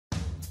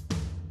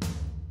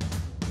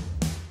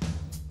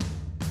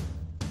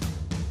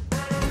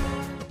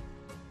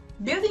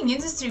Building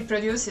industry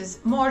produces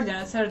more than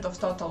a third of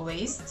total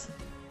waste,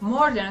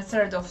 more than a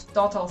third of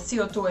total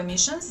CO2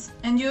 emissions,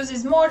 and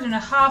uses more than a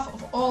half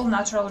of all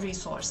natural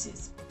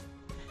resources.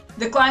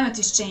 The climate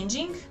is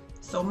changing,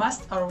 so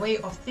must our way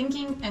of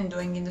thinking and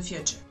doing in the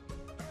future.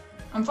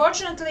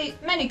 Unfortunately,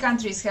 many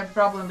countries have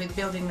problems with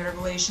building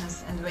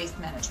regulations and waste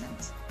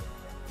management.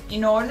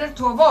 In order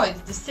to avoid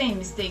the same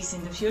mistakes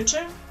in the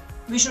future,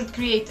 we should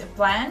create a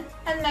plan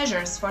and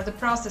measures for the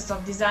process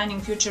of designing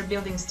future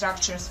building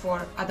structures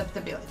for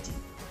adaptability.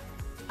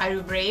 Are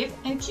you brave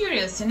and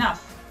curious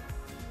enough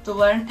to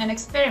learn and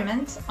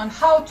experiment on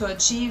how to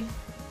achieve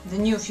the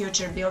new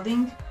future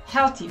building,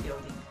 healthy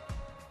building?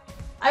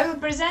 I will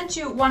present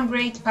you one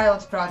great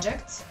pilot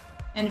project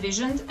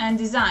envisioned and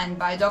designed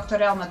by Dr.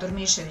 Renata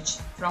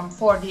Androšević from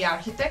 4D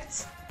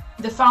Architects,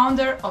 the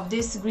founder of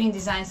this Green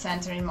Design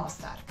Center in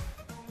Mostar.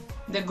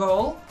 The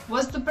goal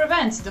was to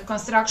prevent the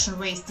construction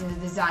waste in the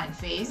design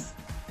phase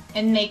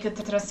and make it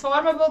a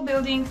transformable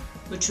building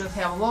which will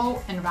have low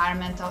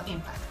environmental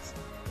impact.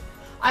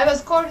 I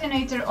was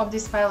coordinator of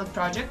this pilot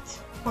project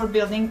for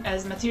building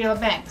as material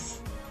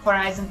banks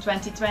Horizon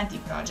 2020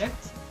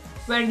 project,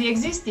 where the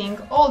existing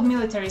old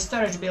military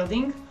storage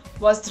building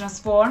was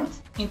transformed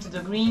into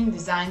the Green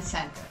Design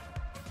Center.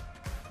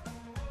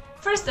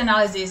 First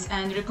analysis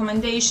and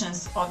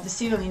recommendations of the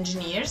civil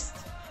engineers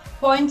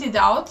pointed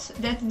out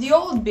that the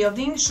old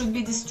building should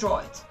be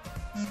destroyed,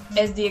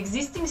 as the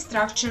existing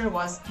structure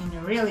was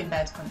in really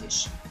bad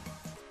condition.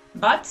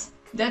 But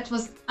that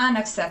was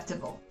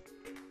unacceptable.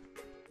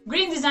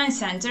 Green Design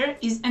Center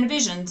is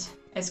envisioned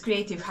as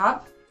creative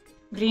hub,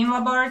 green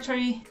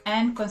laboratory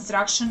and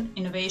construction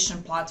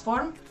innovation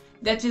platform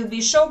that will be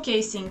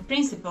showcasing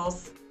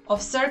principles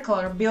of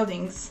circular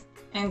buildings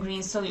and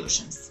green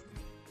solutions.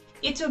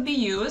 It will be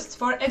used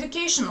for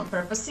educational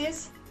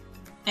purposes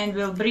and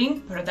will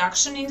bring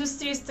production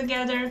industries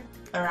together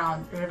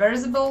around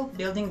reversible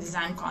building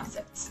design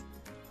concepts.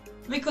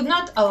 We could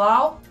not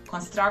allow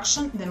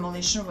construction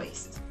demolition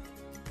waste.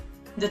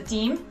 The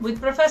team,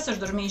 with Professor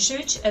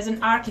Androšević as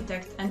an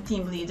architect and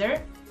team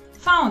leader,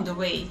 found a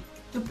way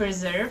to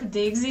preserve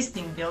the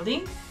existing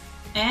building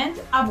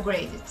and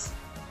upgrade it.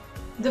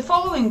 The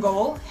following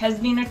goal has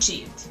been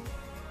achieved.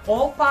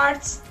 All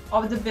parts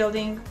of the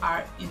building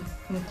are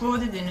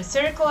included in a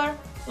circular,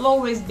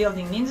 low-waste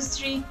building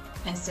industry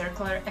and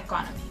circular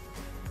economy.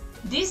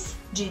 This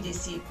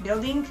GDC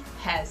building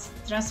has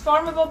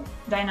transformable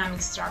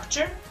dynamic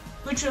structure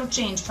which will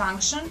change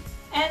function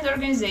and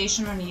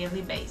organization on a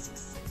yearly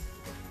basis.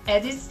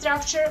 Added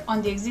structure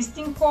on the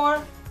existing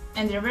core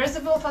and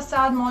reversible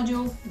facade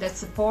module that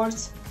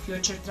supports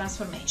future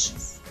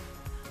transformations.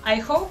 I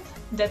hope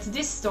that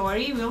this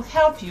story will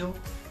help you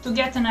to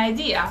get an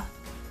idea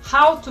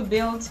how to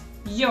build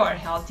your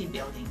healthy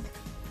building.